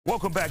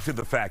Welcome back to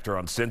The Factor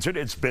Uncensored.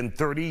 It's been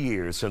 30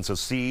 years since a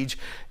siege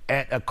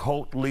at a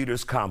cult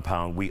leader's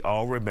compound. We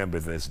all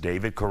remember this,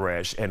 David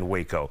Koresh and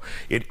Waco.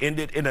 It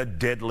ended in a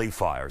deadly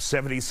fire.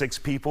 76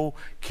 people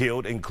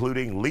killed,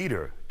 including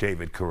leader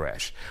David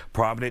Koresh.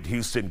 Prominent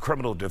Houston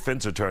criminal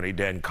defense attorney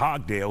Dan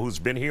Cogdell, who's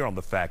been here on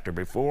The Factor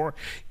before,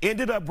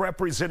 ended up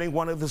representing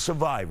one of the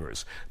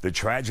survivors. The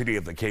tragedy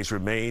of the case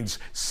remains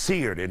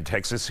seared in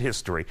Texas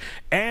history,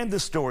 and the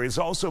story is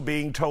also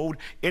being told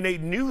in a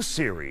new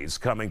series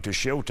coming to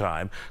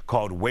Showtime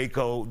called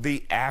Waco: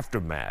 The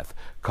Aftermath.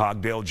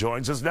 Cogdell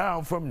joins us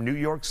now from New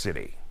York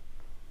City.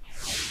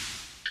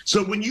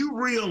 So when you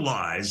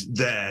realized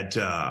that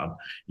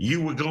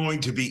you were going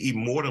to be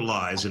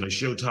immortalized in a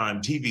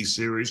Showtime TV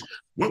series,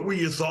 what were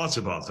your thoughts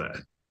about that?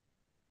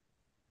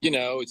 You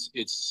know,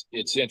 it's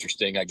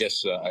interesting. I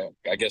guess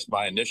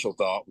my initial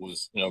thought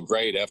was,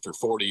 great. After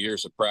 40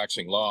 years of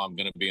practicing law, I'm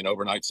going to be an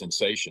overnight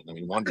sensation. I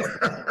mean,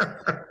 wonderful.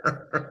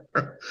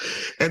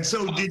 And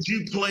so, did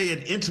you play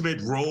an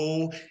intimate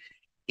role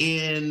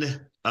in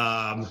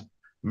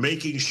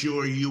making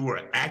sure you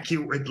were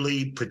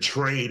accurately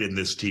portrayed in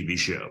this TV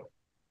show?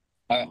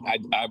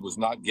 I was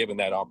not given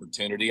that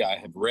opportunity. I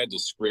have read the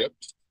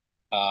script,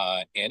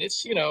 and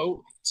it's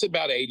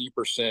about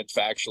 80%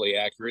 factually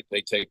accurate.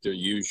 They take their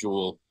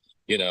usual,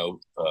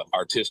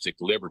 artistic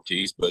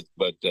liberties, but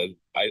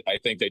I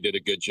think they did a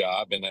good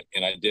job, and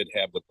I did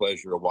have the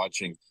pleasure of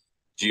watching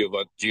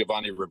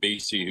Giovanni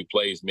Ribisi, who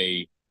plays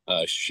me,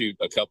 shoot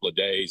a couple of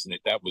days, and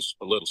that was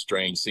a little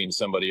strange seeing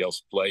somebody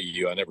else play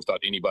you. I never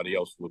thought anybody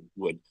else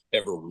would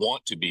ever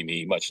want to be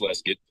me, much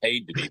less get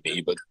paid to be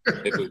me. But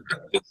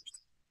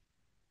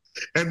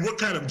And what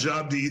kind of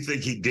job do you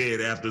think he did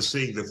after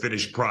seeing the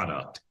finished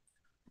product?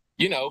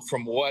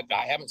 From what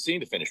I haven't seen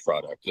the finished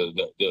product.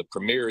 The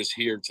premiere is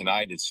here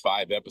tonight. It's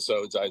 5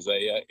 episodes,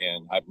 Isaiah,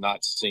 and I've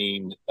not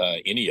seen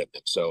any of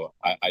them. So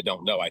I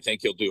don't know. I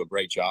think he'll do a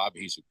great job.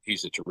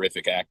 He's a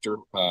terrific actor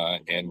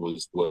and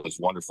was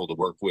wonderful to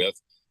work with.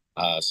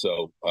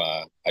 So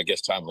I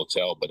guess time will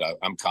tell, but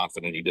I'm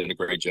confident he did a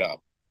great job.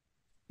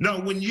 Now,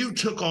 when you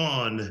took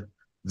on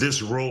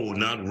this role,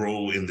 not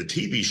role in the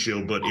TV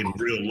show, but in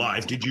real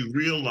life, did you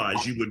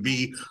realize you would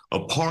be a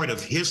part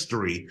of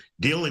history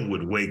dealing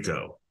with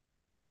Waco?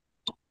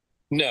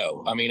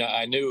 No, I mean,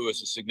 I knew it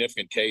was a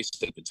significant case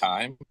at the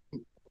time,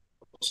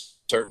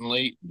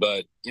 certainly,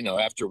 but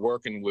after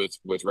working with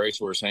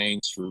Racehorse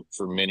Haynes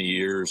for many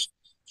years,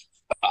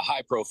 a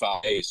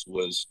high-profile case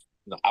was.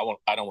 I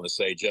don't want to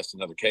say just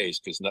another case,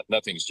 because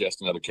nothing's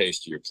just another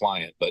case to your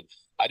client, but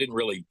I didn't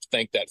really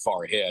think that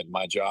far ahead.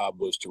 My job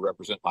was to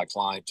represent my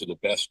client to the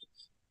best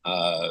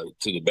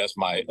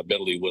my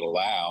ability would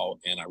allow,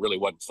 and I really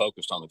wasn't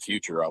focused on the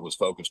future. I was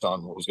focused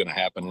on what was going to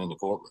happen in the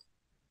courtroom.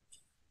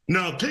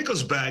 Now, take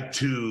us back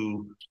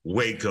to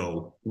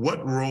Waco.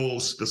 What role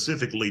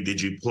specifically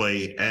did you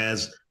play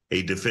as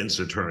a defense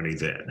attorney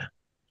then?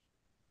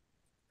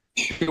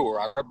 Sure.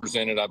 I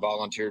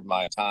volunteered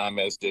my time,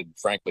 as did,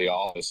 frankly,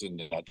 all of us in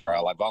that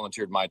trial. I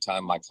volunteered my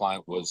time. My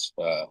client was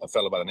a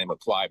fellow by the name of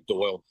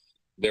Cogdell.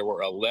 There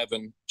were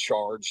 11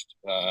 charged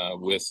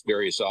with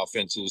various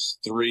offenses.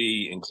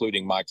 3,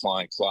 including my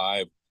client,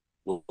 Clive,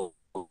 were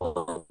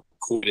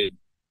acquitted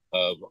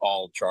of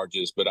all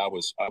charges, but I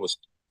was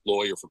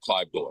lawyer for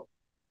Cogdell.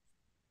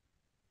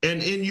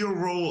 And in your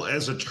role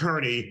as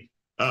attorney,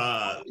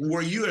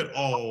 were you at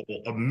all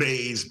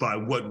amazed by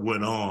what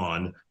went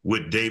on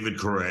with David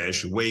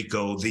Koresh,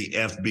 Waco, the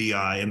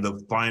FBI, and the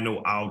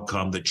final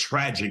outcome, the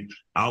tragic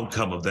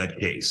outcome of that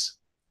case?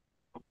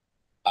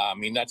 I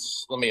mean,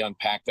 let me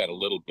unpack that a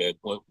little bit.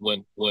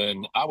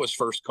 When I was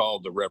first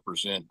called to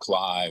represent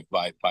Clive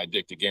by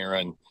Dick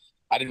DeGuerin,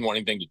 I didn't want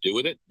anything to do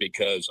with it,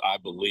 because I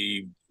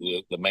believe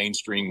the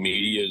mainstream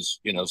media's,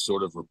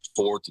 sort of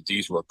report that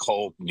these were a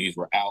cult and these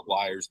were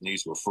outliers and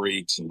these were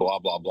freaks and blah,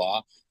 blah,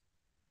 blah.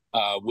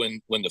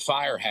 When the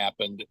fire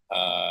happened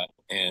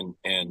and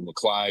the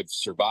Clive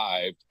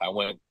survived, I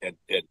went at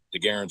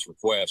DeGuerin's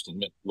request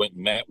and went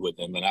and met with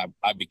him, and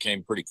I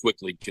became pretty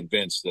quickly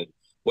convinced that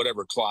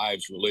whatever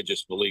Clive's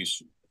religious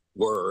beliefs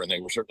were, and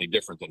they were certainly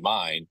different than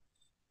mine,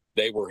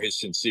 they were his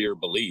sincere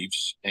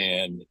beliefs,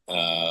 and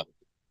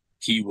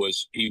he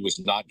was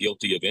not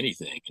guilty of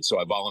anything. And so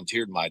I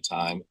volunteered my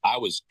time. I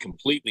was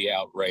completely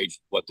outraged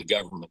at what the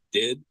government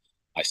did.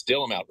 I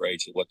still am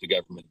outraged at what the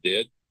government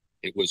did.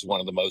 It was one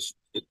of the most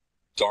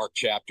dark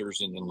chapters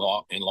in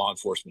law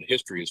enforcement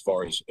history, as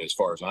far as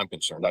I'm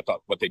concerned. I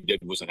thought what they did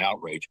was an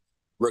outrage.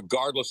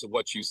 Regardless of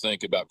what you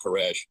think about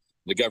Koresh,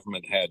 the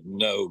government had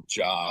no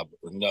job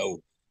or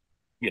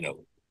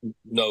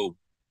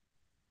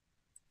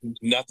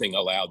nothing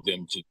allowed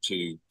them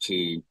to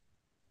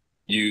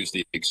use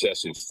the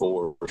excessive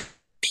force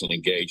and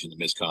engage in the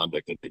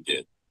misconduct that they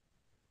did.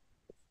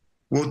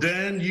 Well,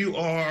 Dan, you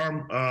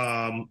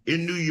are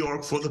in New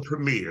York for the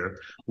premiere.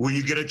 Will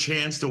you get a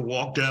chance to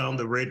walk down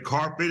the red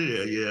carpet?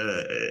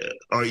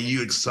 Are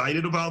you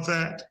excited about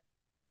that?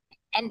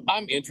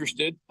 I'm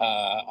interested.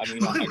 I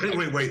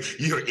mean, wait.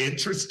 You're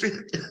interested?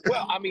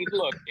 Well, I mean,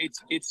 look,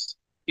 it's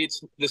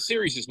the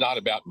series is not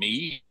about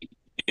me.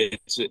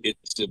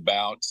 It's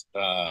about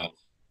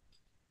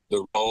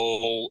the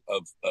role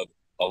of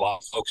a lot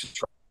of folks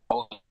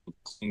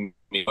trying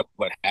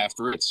what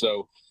after it.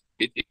 So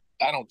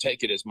I don't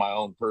take it as my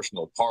own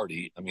personal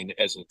party. I mean,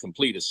 as a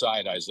complete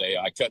aside,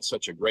 Isaiah, I cut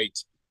such a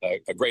great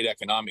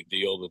economic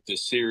deal that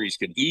this series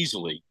could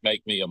easily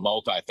make me a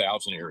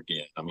multi-thousandaire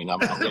again. I mean, I'm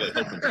really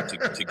hoping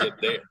to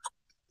get there.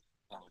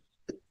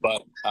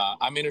 But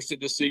I'm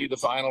interested to see the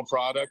final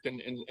product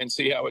and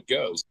see how it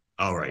goes.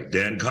 All right,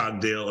 Dan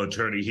Cogdell,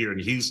 attorney here in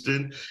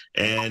Houston,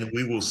 and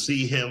we will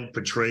see him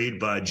portrayed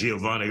by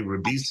Giovanni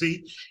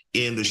Ribisi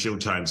in the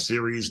Showtime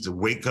series, The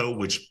Waco,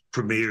 which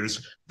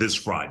premieres this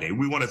Friday.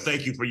 We want to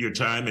thank you for your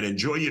time and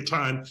enjoy your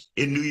time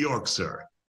in New York, sir.